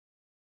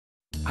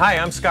Hi,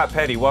 I'm Scott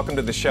Petty. Welcome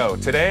to the show.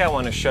 Today I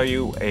want to show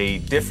you a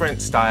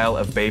different style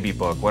of baby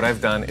book. What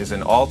I've done is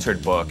an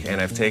altered book,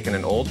 and I've taken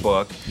an old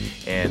book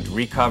and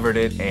recovered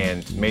it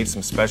and made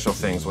some special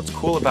things. What's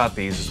cool about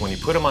these is when you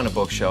put them on a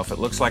bookshelf, it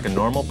looks like a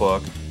normal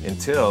book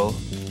until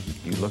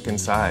you look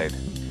inside.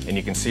 And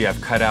you can see I've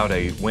cut out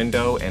a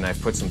window and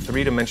I've put some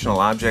three-dimensional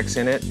objects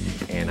in it,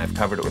 and I've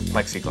covered it with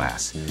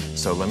plexiglass.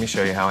 So let me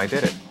show you how I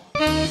did it.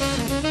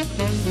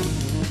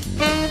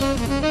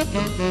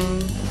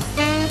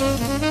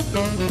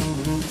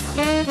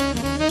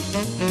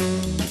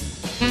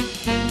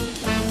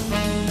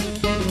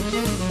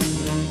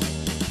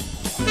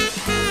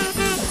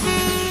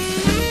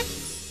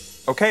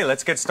 Okay,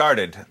 let's get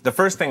started. The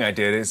first thing I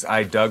did is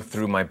I dug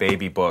through my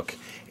baby book,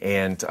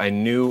 and I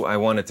knew I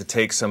wanted to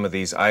take some of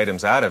these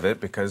items out of it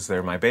because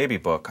they're my baby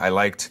book. I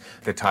liked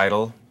the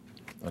title.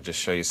 I'll just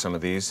show you some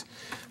of these.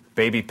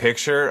 Baby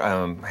picture,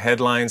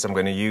 headlines, I'm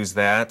going to use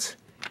that,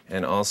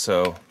 and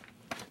also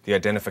the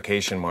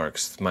identification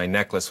marks. My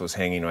necklace was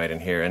hanging right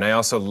in here, and I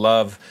also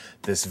love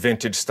this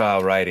vintage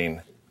style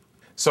writing.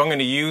 So I'm going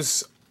to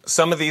use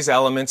some of these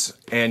elements,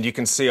 and you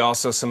can see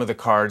also some of the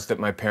cards that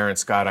my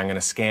parents got. I'm going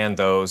to scan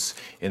those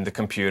in the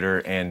computer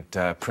and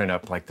print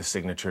up like the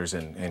signatures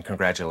and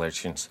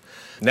congratulations.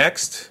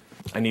 Next,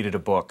 I needed a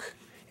book,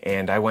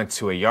 and I went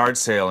to a yard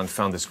sale and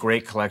found this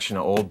great collection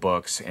of old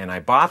books, and I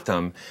bought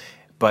them.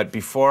 But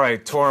before I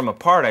tore them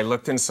apart, I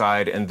looked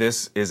inside, and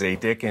this is a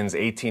Dickens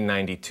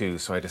 1892,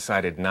 so I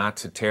decided not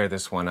to tear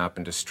this one up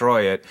and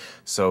destroy it.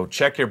 So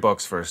check your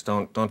books first.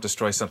 Don't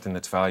destroy something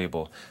that's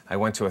valuable. I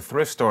went to a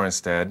thrift store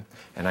instead,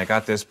 and I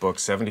got this book,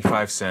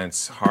 75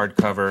 cents,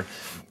 hardcover.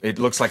 It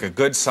looks like a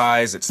good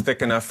size. It's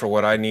thick enough for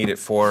what I need it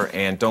for,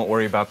 and don't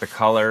worry about the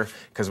color,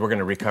 because we're going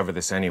to recover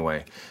this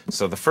anyway.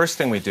 So the first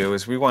thing we do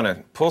is we want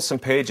to pull some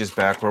pages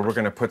back where we're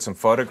going to put some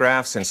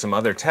photographs and some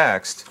other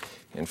text,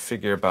 and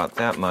figure about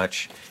that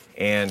much.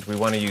 And we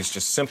want to use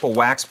just simple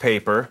wax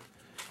paper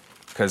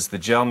because the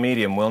gel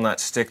medium will not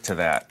stick to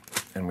that.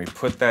 And we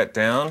put that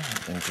down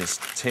and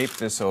just tape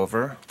this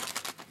over.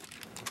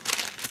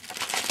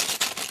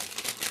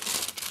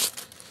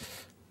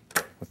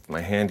 With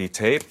my handy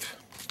tape.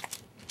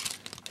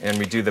 And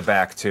we do the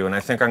back too. And I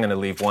think I'm going to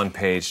leave one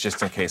page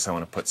just in case I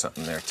want to put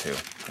something there too.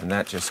 And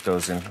that just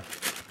goes in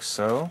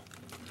so.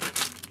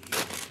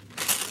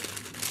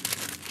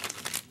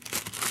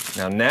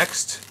 Now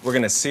next, we're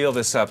going to seal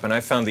this up, and I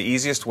found the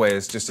easiest way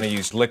is just to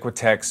use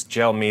Liquitex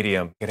gel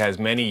medium. It has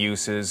many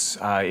uses.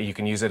 You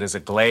can use it as a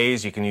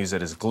glaze, you can use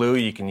it as glue,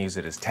 you can use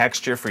it as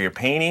texture for your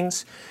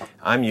paintings.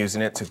 I'm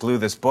using it to glue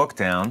this book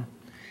down,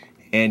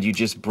 and you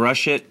just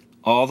brush it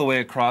all the way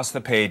across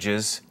the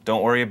pages.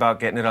 Don't worry about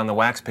getting it on the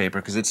wax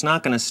paper because it's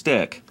not going to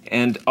stick.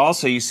 And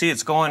also, you see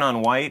it's going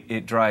on white,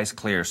 it dries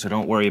clear, so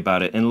don't worry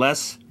about it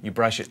unless you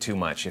brush it too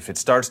much. If it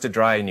starts to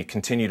dry and you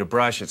continue to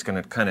brush, it's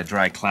going to kind of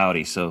dry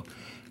cloudy. So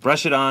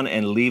brush it on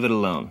and leave it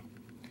alone.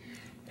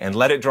 And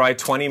let it dry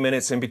 20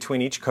 minutes in between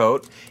each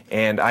coat,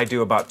 and I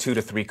do about 2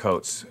 to 3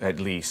 coats at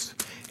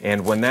least.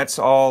 And when that's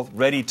all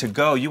ready to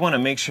go, you want to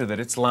make sure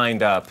that it's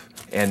lined up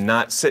and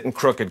not sitting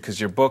crooked because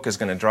your book is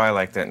going to dry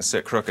like that and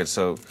sit crooked.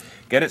 So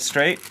get it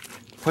straight,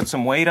 put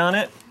some weight on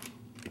it,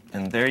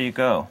 and there you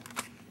go.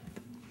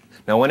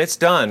 Now when it's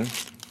done,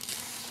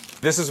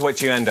 this is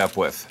what you end up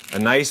with. A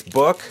nice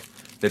book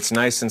that's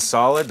nice and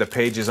solid. The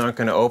pages aren't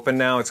going to open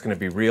now. It's going to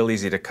be real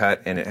easy to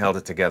cut, and it held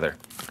it together.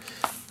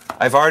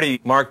 I've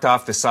already marked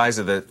off the size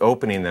of the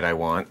opening that I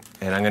want,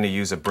 and I'm going to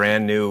use a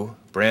brand new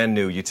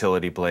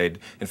utility blade.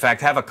 In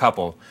fact, have a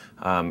couple.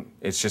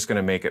 It's just going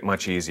to make it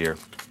much easier.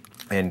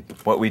 And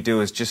what we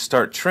do is just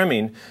start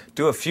trimming.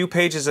 Do a few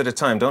pages at a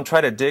time. Don't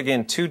try to dig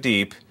in too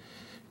deep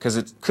because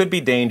it could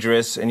be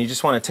dangerous, and you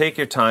just want to take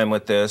your time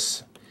with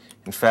this.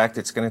 In fact,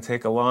 it's going to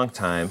take a long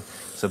time.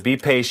 So be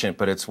patient,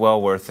 but it's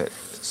well worth it.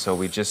 So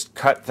we just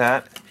cut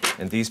that,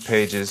 and these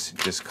pages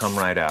just come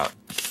right out.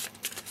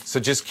 So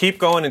just keep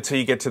going until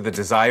you get to the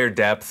desired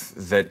depth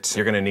that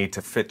you're going to need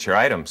to fit your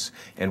items.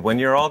 And when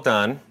you're all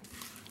done,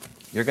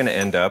 you're going to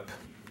end up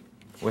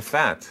with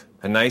that.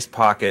 A nice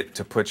pocket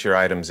to put your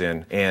items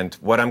in. And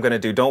what I'm going to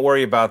do, don't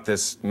worry about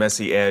this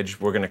messy edge.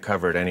 We're going to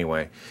cover it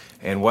anyway.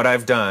 And what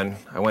I've done,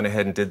 I went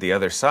ahead and did the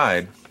other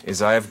side,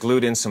 is I have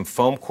glued in some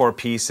foam core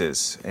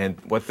pieces. And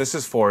what this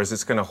is for is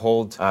it's going to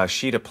hold a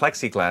sheet of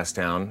plexiglass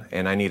down,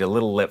 and I need a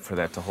little lip for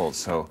that to hold.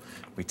 So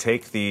we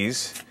take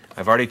these.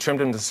 I've already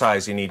trimmed them to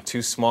size. You need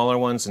 2 smaller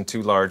ones and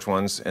 2 large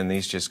ones, and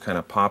these just kind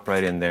of pop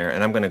right in there.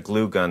 And I'm going to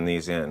glue gun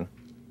these in.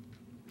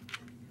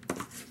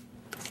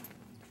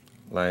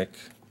 Like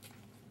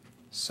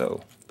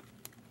so.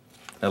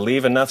 Now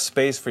leave enough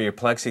space for your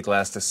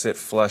plexiglass to sit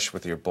flush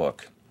with your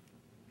book.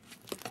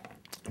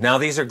 Now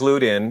these are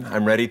glued in,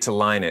 I'm ready to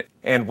line it.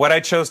 And what I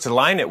chose to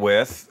line it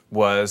with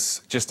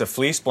was just a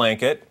fleece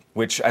blanket,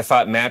 which I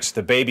thought matched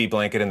the baby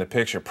blanket in the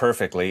picture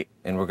perfectly.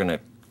 And we're going to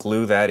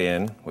glue that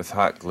in with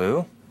hot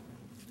glue.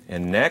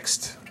 And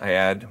next, I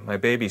add my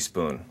baby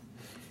spoon.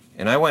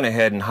 And I went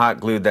ahead and hot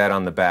glued that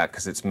on the back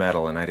because it's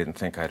metal and I didn't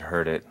think I'd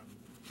hurt it.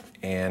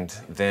 And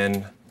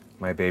then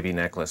my baby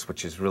necklace,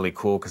 which is really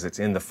cool because it's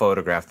in the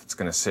photograph that's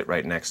going to sit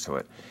right next to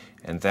it.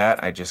 And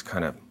that I just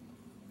kind of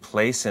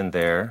place in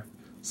there,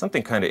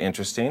 something kind of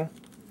interesting.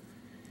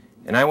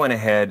 And I went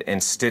ahead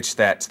and stitched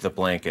that to the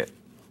blanket.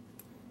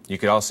 You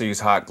could also use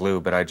hot glue,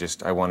 but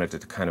I wanted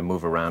it to kind of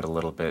move around a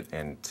little bit,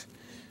 and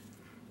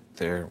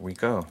there we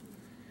go.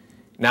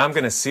 Now I'm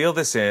going to seal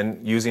this in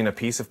using a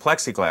piece of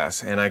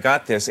plexiglass, and I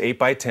got this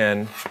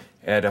 8x10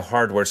 at a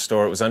hardware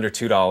store. It was under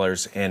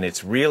 $2, and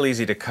it's real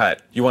easy to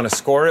cut. You want to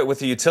score it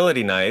with a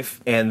utility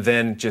knife and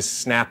then just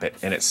snap it,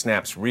 and it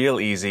snaps real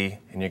easy,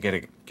 and you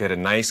get a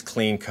nice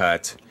clean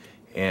cut,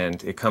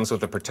 and it comes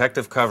with a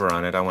protective cover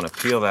on it. I want to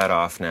peel that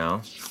off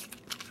now.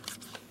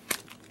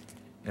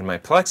 And my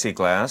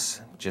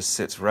plexiglass just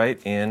sits right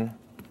in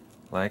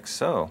like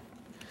so.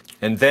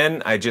 And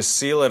then I just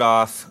seal it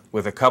off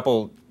with a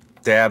couple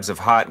dabs of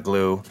hot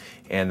glue,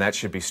 and that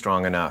should be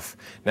strong enough.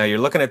 Now you're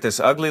looking at this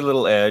ugly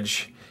little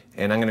edge,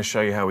 and I'm going to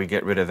show you how we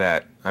get rid of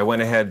that. I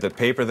went ahead, the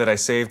paper that I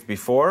saved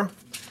before,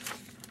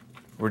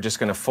 we're just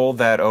going to fold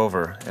that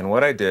over. And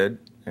what I did,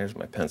 here's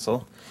my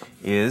pencil,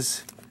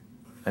 is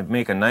I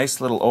make a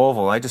nice little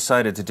oval. I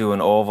decided to do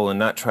an oval and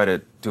not try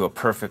to do a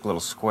perfect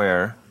little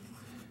square,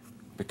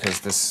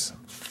 because this,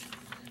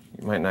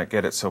 you might not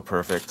get it so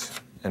perfect.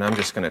 And I'm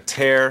just going to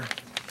tear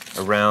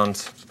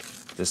around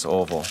this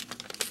oval,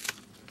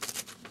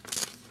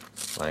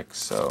 like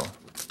so.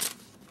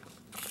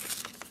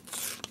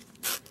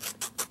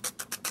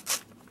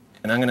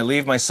 And I'm going to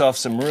leave myself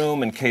some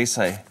room in case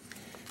I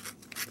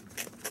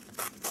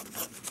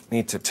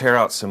need to tear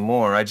out some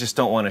more. I just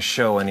don't want to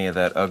show any of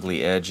that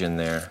ugly edge in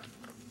there.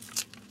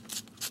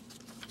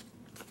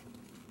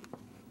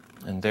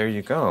 And there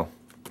you go.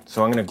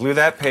 So I'm going to glue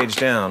that page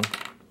down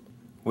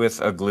with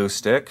a glue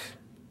stick.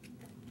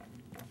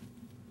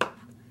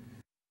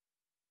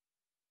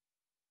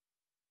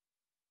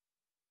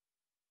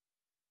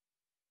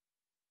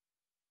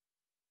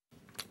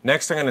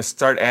 Next, I'm going to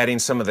start adding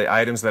some of the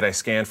items that I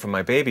scanned from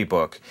my baby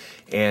book.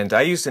 And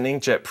I used an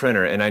inkjet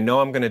printer, and I know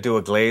I'm going to do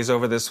a glaze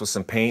over this with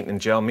some paint and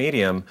gel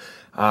medium.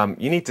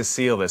 You need to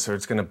seal this or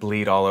it's going to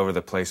bleed all over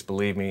the place.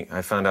 Believe me,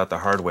 I found out the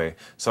hard way.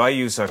 So I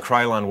use a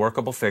Krylon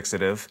workable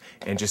fixative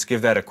and just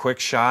give that a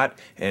quick shot,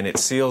 and it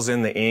seals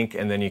in the ink,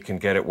 and then you can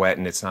get it wet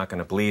and it's not going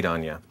to bleed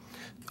on you.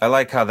 I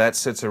like how that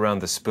sits around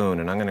the spoon,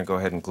 and I'm going to go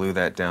ahead and glue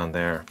that down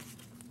there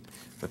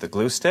with the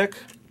glue stick.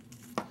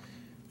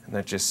 And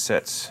that just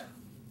sits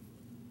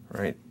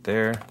right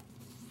there.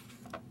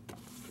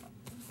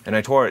 And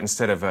I tore it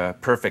instead of a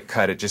perfect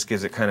cut. It just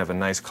gives it kind of a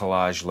nice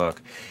collage look.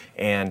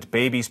 And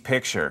baby's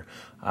picture.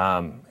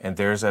 And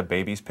there's a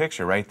baby's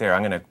picture right there.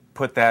 I'm going to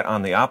put that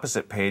on the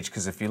opposite page,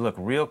 because if you look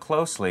real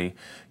closely,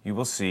 you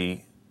will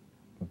see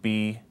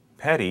B.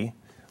 Petty,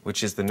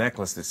 which is the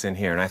necklace that's in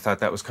here. And I thought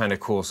that was kind of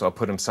cool, so I'll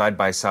put them side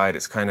by side.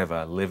 It's kind of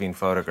a living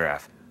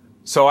photograph.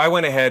 So I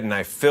went ahead and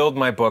I filled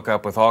my book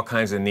up with all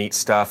kinds of neat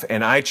stuff,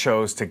 and I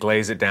chose to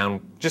glaze it down,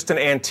 just an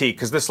antique,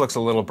 because this looks a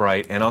little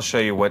bright, and I'll show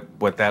you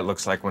what that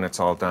looks like when it's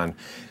all done.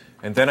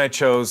 And then I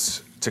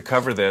chose to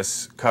cover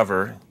this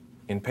cover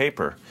in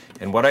paper.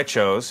 And what I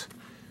chose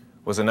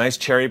was a nice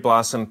cherry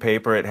blossom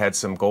paper. It had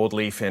some gold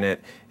leaf in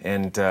it,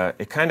 and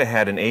it kind of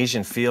had an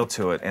Asian feel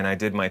to it, and I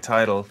did my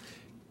title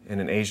in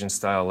an Asian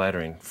style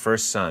lettering,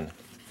 First Son,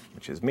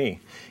 which is me.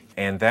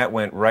 And that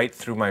went right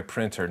through my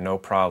printer, no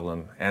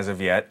problem, as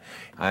of yet.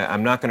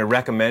 I'm not going to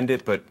recommend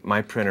it, but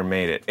my printer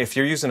made it. If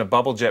you're using a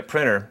bubble jet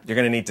printer, you're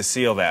going to need to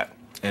seal that.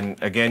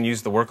 And again,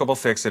 use the workable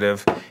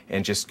fixative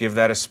and just give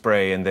that a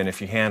spray, and then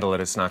if you handle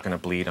it, it's not going to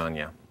bleed on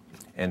you.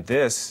 And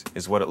this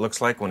is what it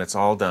looks like when it's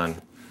all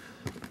done.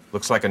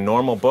 Looks like a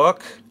normal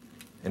book,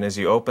 and as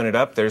you open it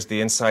up, there's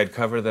the inside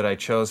cover that I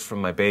chose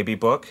from my baby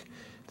book.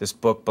 This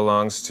book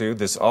belongs to,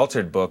 this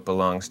altered book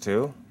belongs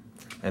to,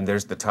 and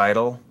there's the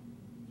title.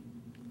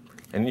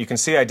 And you can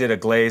see I did a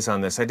glaze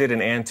on this. I did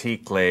an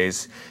antique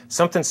glaze.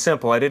 Something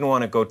simple. I didn't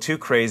want to go too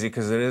crazy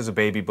because it is a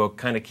baby book.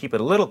 Kind of keep it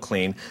a little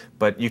clean,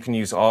 but you can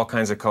use all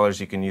kinds of colors.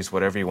 You can use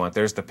whatever you want.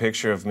 There's the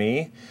picture of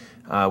me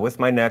with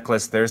my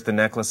necklace. There's the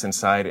necklace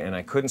inside, and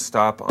I couldn't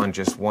stop on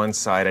just one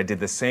side. I did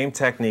the same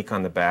technique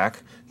on the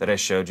back that I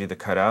showed you, the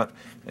cutout,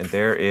 and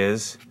there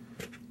is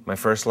my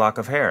first lock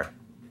of hair.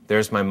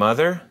 There's my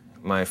mother,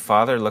 my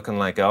father looking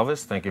like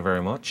Elvis. Thank you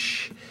very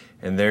much.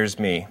 And there's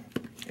me.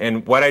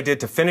 And what I did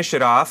to finish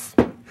it off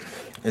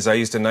is I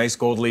used a nice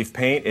gold leaf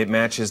paint. It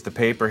matches the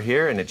paper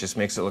here, and it just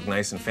makes it look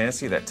nice and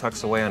fancy. That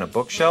tucks away on a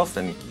bookshelf,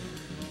 and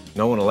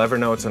no one will ever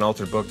know it's an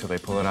altered book till they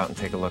pull it out and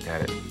take a look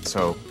at it.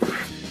 So,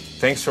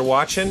 thanks for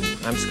watching.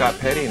 I'm Scott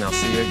Petty, and I'll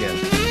see you again.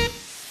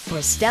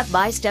 For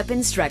step-by-step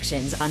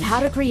instructions on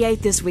how to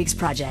create this week's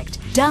project,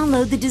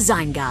 download the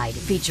design guide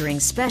featuring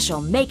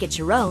special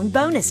make-it-your-own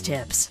bonus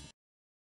tips.